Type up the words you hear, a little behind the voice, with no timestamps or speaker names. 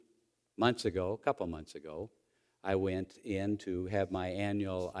a couple months ago, I went in to have my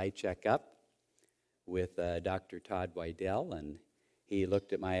annual eye checkup with Dr. Todd Weidel, and he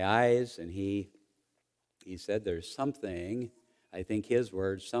looked at my eyes, and he said there's something, I think his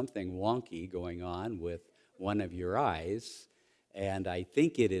words, something wonky going on with one of your eyes, and I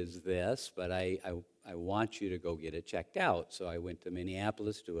think it is this, but I want you to go get it checked out. So I went to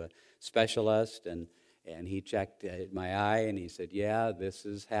Minneapolis to a specialist, and he checked my eye, and he said, yeah, this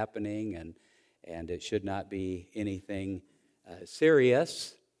is happening, and it should not be anything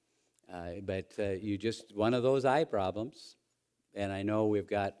serious, but you just, one of those eye problems. And I know we've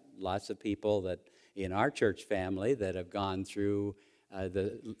got lots of people that in our church family that have gone through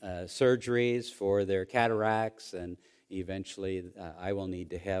the surgeries for their cataracts, and eventually I will need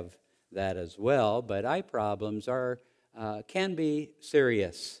to have that as well. But eye problems can be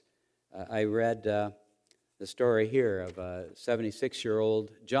serious. I read the story here of a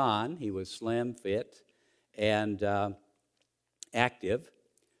 76-year-old John. He was slim, fit, and active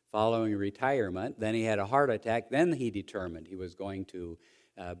following retirement. Then he had a heart attack. Then he determined he was going to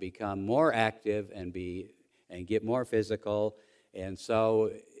become more active and get more physical. And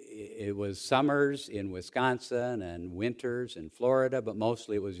so it was summers in Wisconsin and winters in Florida, but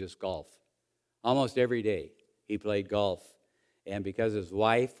mostly it was just golf. Almost every day he played golf. And because his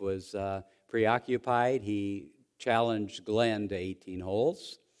wife was preoccupied, he challenged Glenn to 18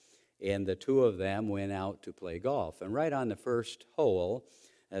 holes, and the two of them went out to play golf. And right on the first hole,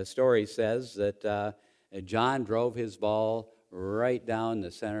 the story says that John drove his ball right down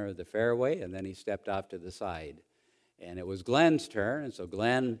the center of the fairway, and then he stepped off to the side. And it was Glenn's turn, and so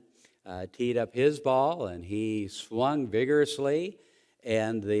Glenn teed up his ball, and he swung vigorously,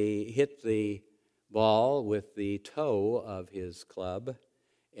 and hit the ball with the toe of his club,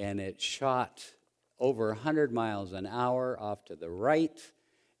 and it shot over 100 miles an hour off to the right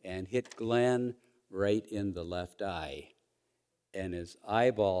and hit Glenn right in the left eye. And his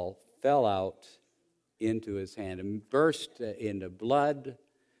eyeball fell out into his hand and burst into blood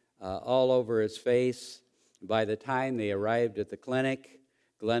all over his face. By the time they arrived at the clinic,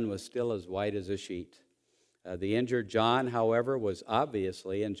 Glenn was still as white as a sheet. The injured John, however, was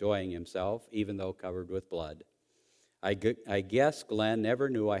obviously enjoying himself, even though covered with blood. I guess Glenn never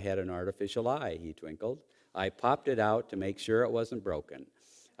knew I had an artificial eye, he twinkled. I popped it out to make sure it wasn't broken.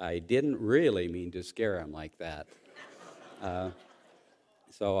 I didn't really mean to scare him like that.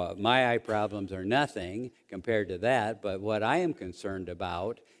 So my eye problems are nothing compared to that, but what I am concerned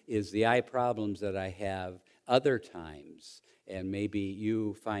about is the eye problems that I have other times. And maybe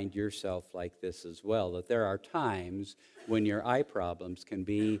you find yourself like this as well, that there are times when your eye problems can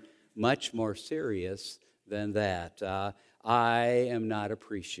be much more serious than that. I am not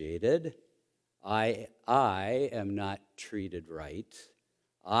appreciated. I am not treated right.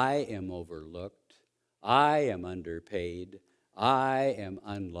 I am overlooked. I am underpaid. I am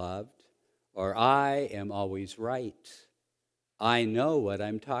unloved. Or I am always right. I know what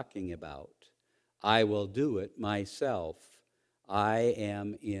I'm talking about. I will do it myself. I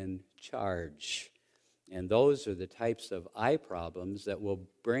am in charge. And those are the types of eye problems that will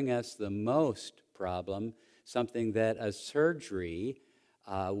bring us the most problem, something that a surgery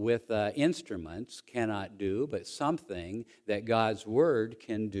with instruments cannot do, but something that God's Word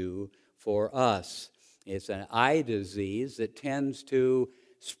can do for us. It's an eye disease that tends to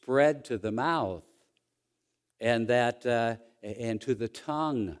spread to the mouth and to the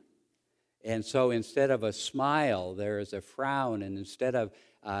tongue. And so instead of a smile, there is a frown, and instead of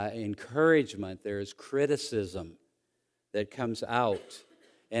encouragement, there is criticism that comes out.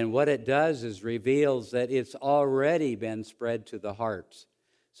 And what it does is reveals that it's already been spread to the heart.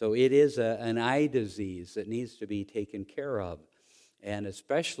 So it is an eye disease that needs to be taken care of. And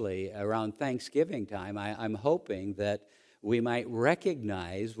especially around Thanksgiving time, I'm hoping that we might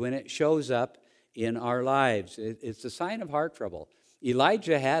recognize when it shows up in our lives. It's a sign of heart trouble.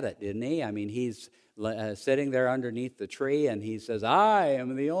 Elijah had it, didn't he? I mean, he's sitting there underneath the tree, and he says, I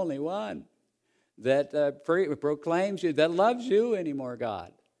am the only one that proclaims you, that loves you anymore,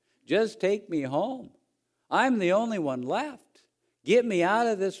 God. Just take me home. I'm the only one left. Get me out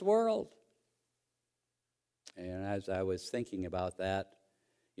of this world. And as I was thinking about that,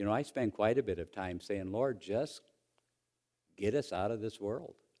 I spend quite a bit of time saying, Lord, just get us out of this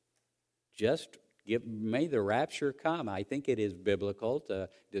world. May the rapture come. I think it is biblical to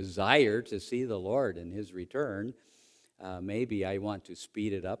desire to see the Lord in His return. Maybe I want to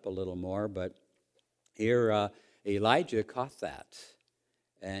speed it up a little more, but here Elijah caught that.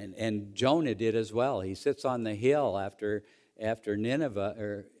 And Jonah did as well. He sits on the hill after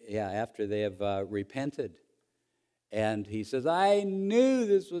Nineveh, after they have repented. And he says, I knew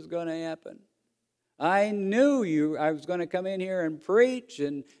this was going to happen. I knew I was going to come in here and preach,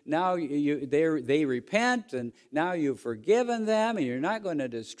 and now they repent, and now you've forgiven them, and you're not going to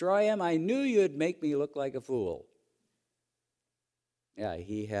destroy them. I knew you'd make me look like a fool. Yeah,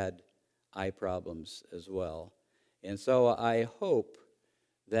 he had eye problems as well. And so I hope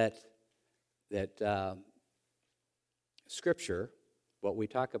that Scripture, what we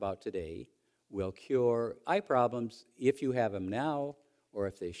talk about today, will cure eye problems if you have them now or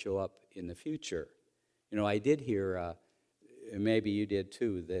if they show up in the future. You know, I did hear, maybe you did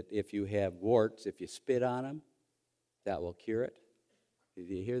too, that if you have warts, if you spit on them, that will cure it. Did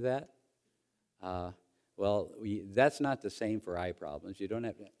you hear that? That's not the same for eye problems. You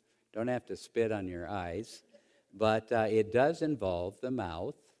don't have to spit on your eyes, but it does involve the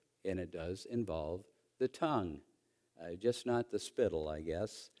mouth, and it does involve the tongue, just not the spittle, I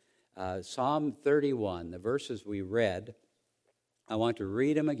guess. Psalm 31, the verses we read, I want to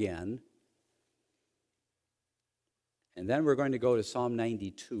read them again. And then we're going to go to Psalm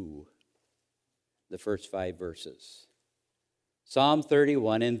 92, the first 5 verses. Psalm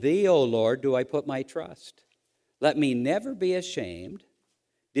 31, in thee, O Lord, do I put my trust. Let me never be ashamed.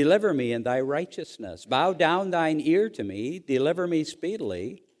 Deliver me in thy righteousness. Bow down thine ear to me. Deliver me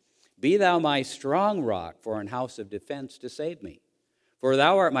speedily. Be thou my strong rock for an house of defense to save me. For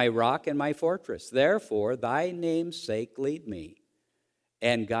thou art my rock and my fortress. Therefore, thy name's sake lead me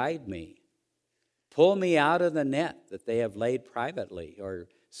and guide me. Pull me out of the net that they have laid privately or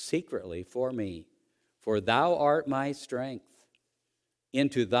secretly for me. For thou art my strength.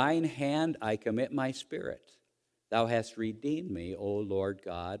 Into thine hand I commit my spirit. Thou hast redeemed me, O Lord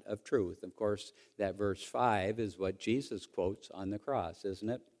God of truth. Of course, that verse 5 is what Jesus quotes on the cross, isn't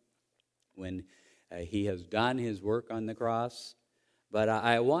it? When he has done his work on the cross. But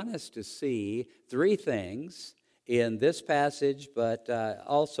I want us to see 3 things in this passage, but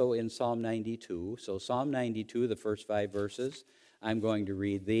also in Psalm 92. So Psalm 92, the first 5 verses, I'm going to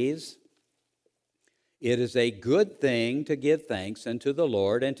read these. It is a good thing to give thanks unto the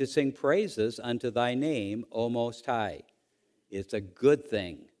Lord and to sing praises unto thy name, O Most High. It's a good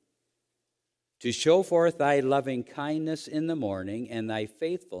thing to show forth thy loving kindness in the morning and thy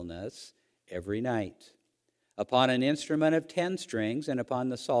faithfulness every night. Upon an instrument of 10 strings and upon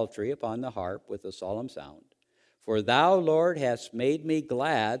the psaltery, upon the harp with a solemn sound. For thou, Lord, hast made me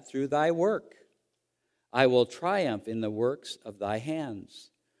glad through thy work. I will triumph in the works of thy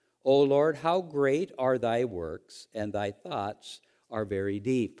hands. O Lord, how great are thy works, and thy thoughts are very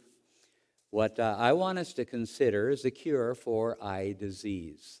deep. What I want us to consider is the cure for eye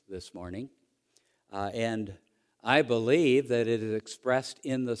disease this morning. And I believe that it is expressed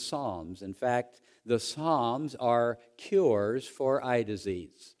in the Psalms. In fact, the Psalms are cures for eye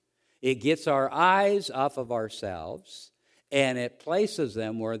disease. It gets our eyes off of ourselves, and it places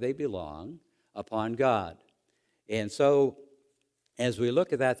them where they belong, upon God. And so, as we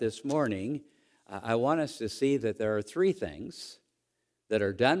look at that this morning, I want us to see that there are 3 things that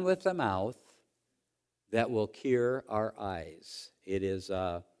are done with the mouth that will cure our eyes. It is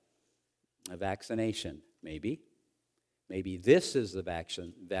a vaccination, maybe. Maybe this is the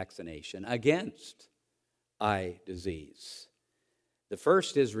vaccination against eye disease. The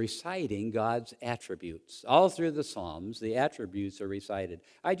first is reciting God's attributes. All through the Psalms, the attributes are recited.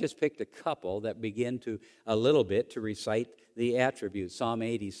 I just picked a couple that begin a little bit to recite the attributes. Psalm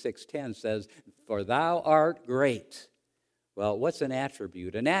 86:10 says, for thou art great. Well, what's an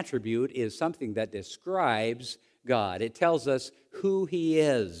attribute? An attribute is something that describes God. It tells us who he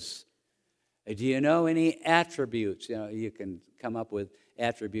is. Do you know any attributes? You know, you can come up with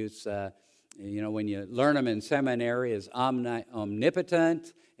attributes. When you learn them in seminary, is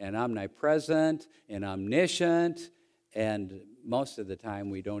omnipotent and omnipresent and omniscient. And most of the time,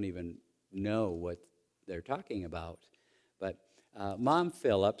 we don't even know what they're talking about. But Mom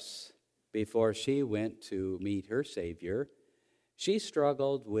Phillips, before she went to meet her Savior, she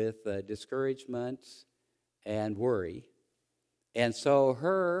struggled with discouragement and worry. And so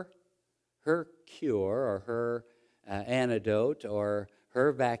her cure or her antidote or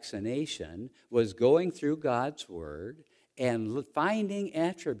her vaccination was going through God's Word and finding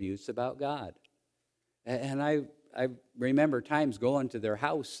attributes about God. And I remember times going to their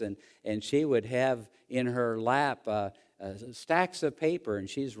house, and she would have in her lap stacks of paper, and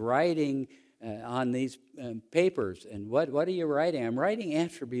she's writing on these papers. And what are you writing? I'm writing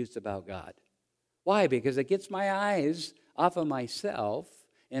attributes about God. Why? Because it gets my eyes off of myself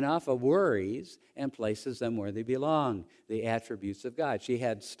and off of worries and places them where they belong, the attributes of God. She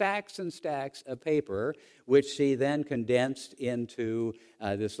had stacks and stacks of paper, which she then condensed into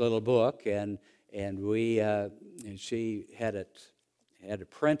this little book, and and she had it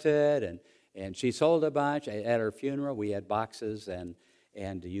printed, and she sold a bunch. At her funeral, we had boxes, and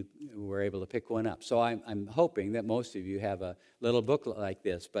you were able to pick one up. So I'm hoping that most of you have a little booklet like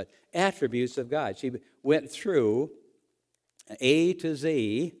this. But attributes of God. She went through A to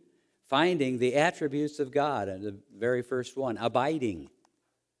Z, finding the attributes of God. And the very first one, abiding,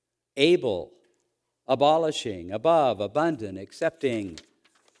 able, abolishing, above, abundant, accepting,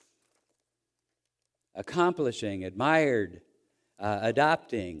 accomplishing, admired,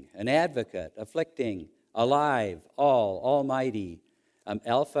 adopting, an advocate, afflicting, alive, almighty,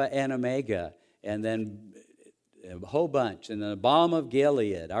 Alpha and Omega, and then a whole bunch, and then the balm of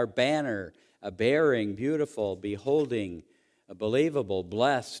Gilead, our banner, a bearing, beautiful, beholding, a believable,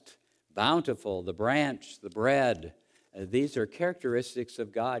 blessed, bountiful, the branch, the bread. These are characteristics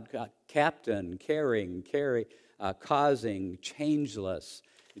of God: captain, caring, causing, changeless.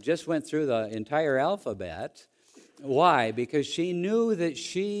 It just went through the entire alphabet. Why? Because she knew that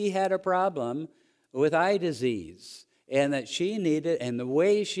she had a problem with eye disease, and that she needed, and the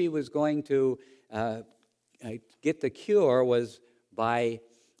way she was going to get the cure was by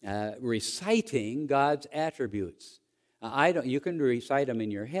reciting God's attributes. You can recite them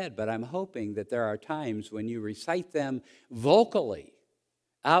in your head, but I'm hoping that there are times when you recite them vocally,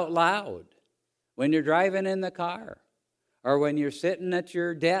 out loud, when you're driving in the car, or when you're sitting at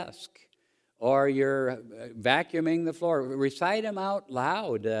your desk, or you're vacuuming the floor. Recite them out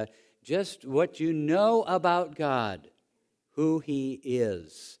loud, just what you know about God, who He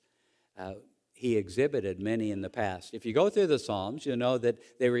is. He exhibited many in the past. If you go through the Psalms, you'll know that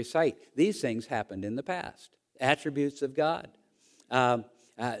they recite these things happened in the past. Attributes of God. God,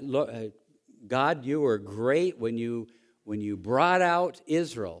 you were great when you brought out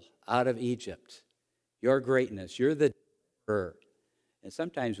Israel out of Egypt. Your greatness. You're the deliverer. And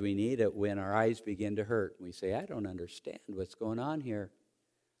sometimes we need it when our eyes begin to hurt. We say, I don't understand what's going on here.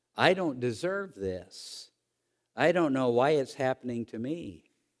 I don't deserve this. I don't know why it's happening to me.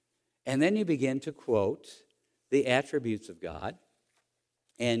 And then you begin to quote the attributes of God,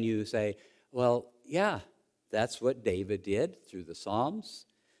 and you say, well, yeah, that's what David did through the Psalms.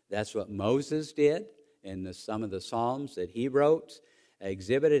 That's what Moses did in some of the Psalms that he wrote,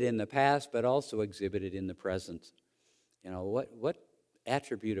 exhibited in the past, but also exhibited in the present. You know, what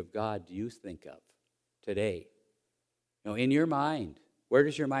attribute of God do you think of today? You know, in your mind, where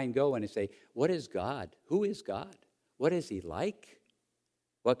does your mind go when you say, what is God? Who is God? What is He like?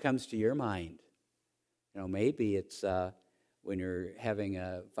 What comes to your mind? You know, maybe it's when you're having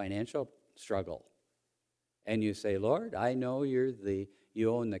a financial struggle, and you say, Lord, I know you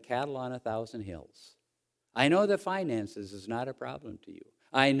own the cattle on 1,000 hills. I know that finances is not a problem to you.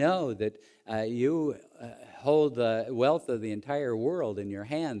 I know that you hold the wealth of the entire world in your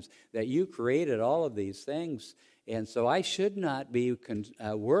hands, that you created all of these things. And so I should not be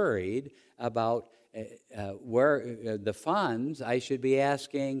worried about where the funds. I should be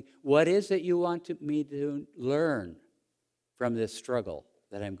asking, what is it you want me to learn from this struggle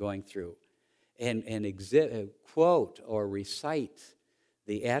that I'm going through? And quote or recite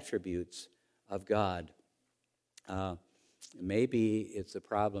the attributes of God. Maybe it's a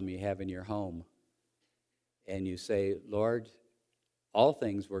problem you have in your home, and you say, Lord, all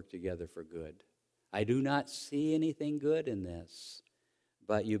things work together for good. I do not see anything good in this.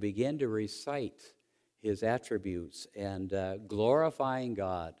 But you begin to recite His attributes and glorifying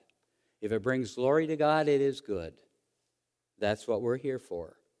God. If it brings glory to God, it is good. That's what we're here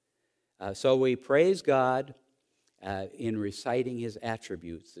for. So we praise God in reciting His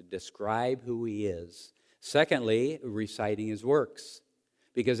attributes that describe who He is. Secondly, reciting His works.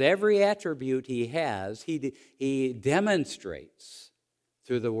 Because every attribute He has, He demonstrates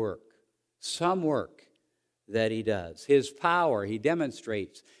through the work. Some work that He does. His power, He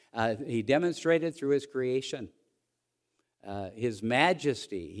demonstrates. He demonstrated through His creation. His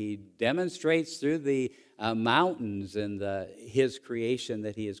majesty, He demonstrates through the mountains and His creation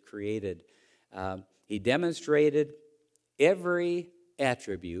that He has created. He demonstrated every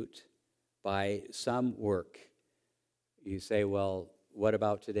attribute by some work. You say, well, what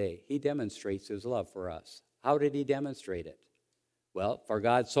about today? He demonstrates His love for us. How did He demonstrate it? Well, for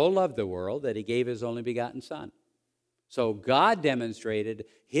God so loved the world that He gave His only begotten Son. So God demonstrated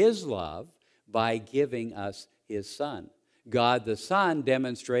His love by giving us His Son. God the Son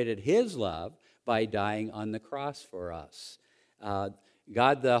demonstrated His love by dying on the cross for us.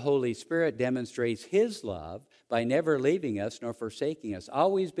 God the Holy Spirit demonstrates His love by never leaving us nor forsaking us,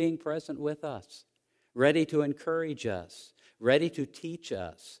 always being present with us, ready to encourage us, ready to teach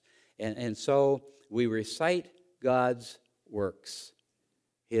us. And so we recite God's works,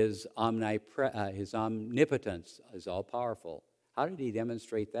 His omnipotence is all-powerful. How did he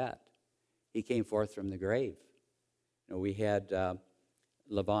demonstrate that? He came forth from the grave. We had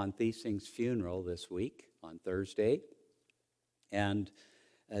Levon Thiesing's funeral this week on Thursday, and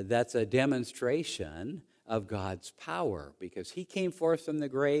that's a demonstration of God's power because he came forth from the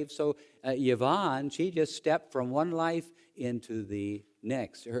grave. So Yvonne, she just stepped from one life into the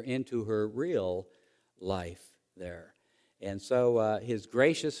next, or into her real life there. And so his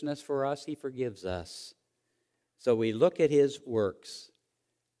graciousness for us, he forgives us. So we look at his works.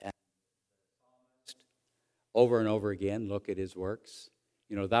 And over and over again, look at his works.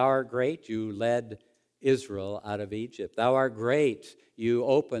 Thou art great, you led Israel out of Egypt. Thou art great, you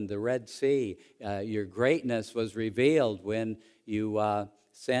opened the Red Sea. Your greatness was revealed when you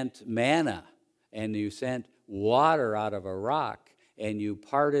sent manna and you sent water out of a rock and you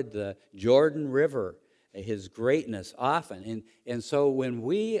parted the Jordan River. His greatness often. And so when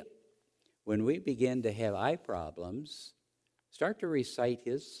we begin to have eye problems, start to recite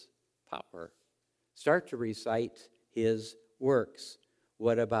his power. Start to recite his works.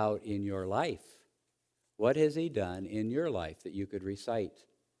 What about in your life? What has he done in your life that you could recite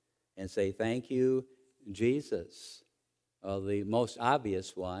and say, thank you, Jesus? Well, the most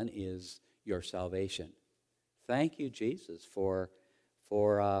obvious one is your salvation. Thank you, Jesus, for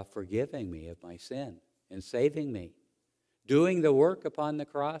forgiving me of my sin and saving me, doing the work upon the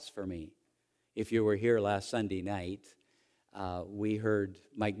cross for me. If you were here last Sunday night, we heard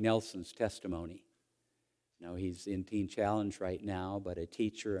Mike Nelson's testimony. Now, he's in Teen Challenge right now, but a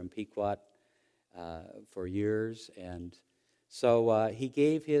teacher in Pequot for years. And so he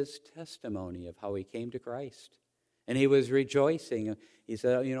gave his testimony of how he came to Christ. And he was rejoicing. He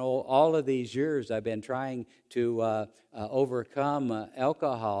said, all of these years I've been trying to overcome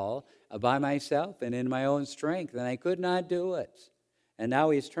alcohol by myself and in my own strength, and I could not do it. And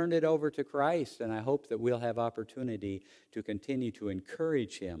now he's turned it over to Christ, and I hope that we'll have opportunity to continue to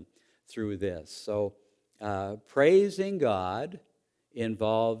encourage him through this. So praising God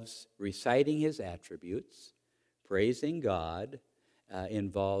involves reciting his attributes. Praising God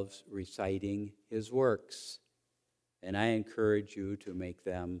involves reciting his works. And I encourage you to make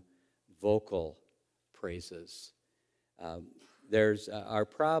them vocal praises. Our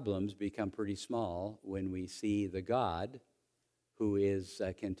problems become pretty small when we see the God who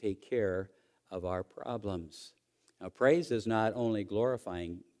can take care of our problems. Now, praise is not only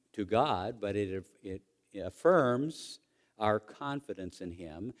glorifying to God, but it affirms our confidence in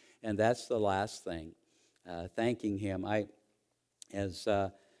him, and that's the last thing, thanking him.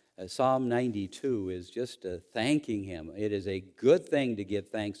 Psalm 92 is just thanking him. It is a good thing to give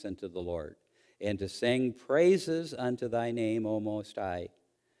thanks unto the Lord and to sing praises unto thy name, O Most High.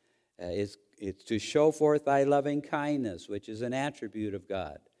 It's to show forth thy loving kindness, which is an attribute of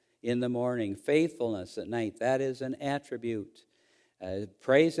God. In the morning, faithfulness at night, that is an attribute.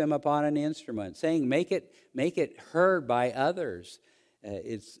 Praise him upon an instrument, saying, make it heard by others.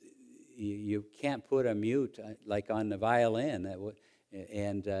 You can't put a mute like on the violin,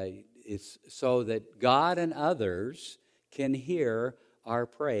 and it's so that God and others can hear our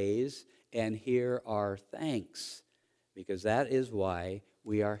praise and hear our thanks, because that is why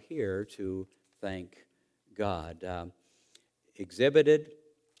we are here to thank God. Exhibited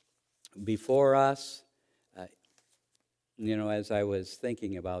before us, as I was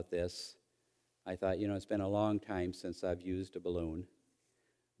thinking about this, I thought, it's been a long time since I've used a balloon.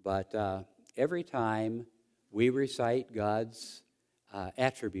 But every time we recite God's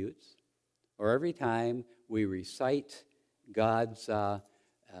attributes, or every time we recite God's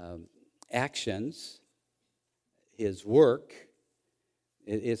actions, his work,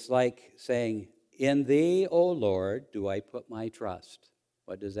 it's like saying, in thee, O Lord, do I put my trust.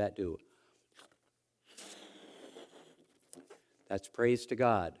 What does that do? That's praise to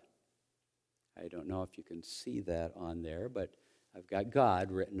God. I don't know if you can see that on there, but I've got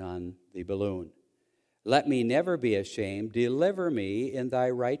God written on the balloon. Let me never be ashamed. Deliver me in thy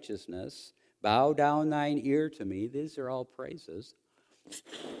righteousness. Bow down thine ear to me. These are all praises.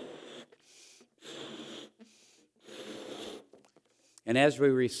 And as we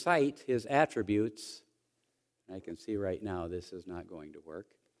recite his attributes, I can see right now this is not going to work,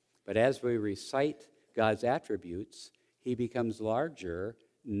 but as we recite God's attributes, he becomes larger,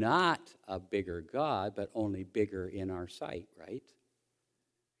 not a bigger God, but only bigger in our sight, right?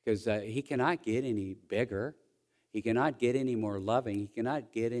 Because he cannot get any bigger. He cannot get any more loving. He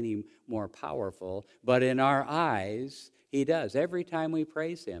cannot get any more powerful. But in our eyes, he does. Every time we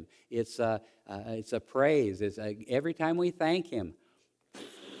praise him, it's a praise. Every time we thank him,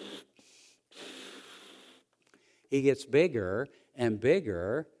 he gets bigger, and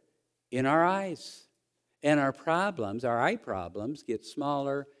bigger in our eyes. And our problems, our eye problems, get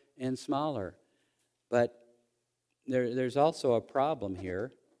smaller and smaller. But there's also a problem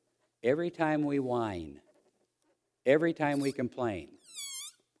here. Every time we whine, every time we complain,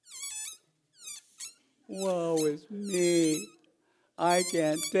 woe is me. I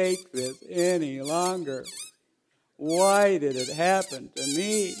can't take this any longer. Why did it happen to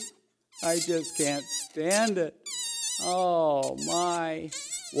me? I just can't stand it. Oh, my.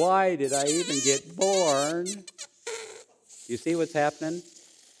 Why did I even get born? You see what's happening?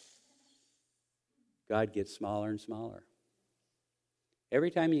 God gets smaller and smaller. Every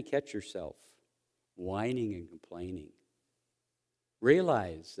time you catch yourself whining and complaining,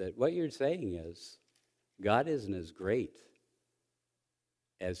 realize that what you're saying is, God isn't as great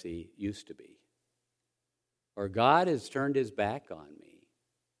as he used to be. Or God has turned his back on me.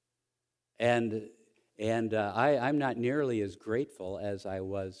 And I'm not nearly as grateful as I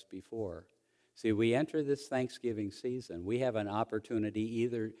was before. See, we enter this Thanksgiving season. We have an opportunity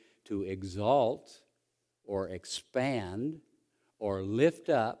either to exalt or expand or lift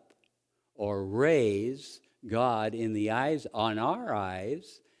up or raise God in the eyes, on our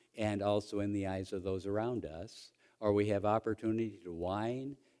eyes, and also in the eyes of those around us. Or we have opportunity to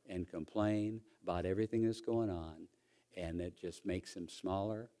whine and complain about everything that's going on, and it just makes him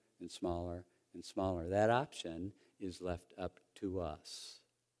smaller and smaller and smaller. That option is left up to us.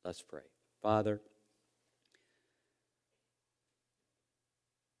 Let's pray. Father,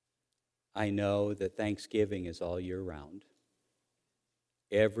 I know that Thanksgiving is all year round.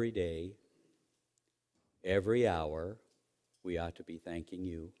 Every day, every hour, we ought to be thanking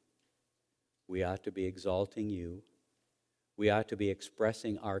you. We ought to be exalting you. We ought to be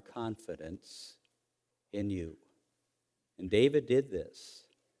expressing our confidence in you. And David did this.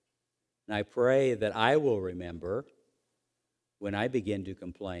 And I pray that I will remember, when I begin to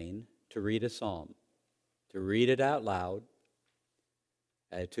complain, to read a psalm, to read it out loud,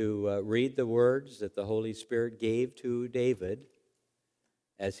 to read the words that the Holy Spirit gave to David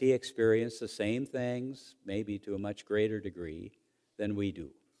as he experienced the same things, maybe to a much greater degree than we do.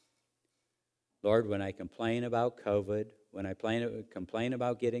 Lord, when I complain about COVID, when I complain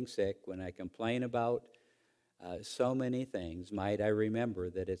about getting sick, when I complain about so many things, might I remember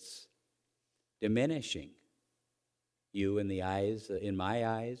that it's diminishing you in my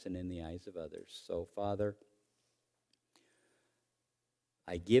eyes and in the eyes of others. So, Father,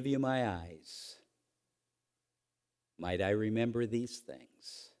 I give you my eyes. Might I remember these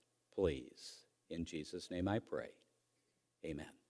things, please. In Jesus' name I pray. Amen.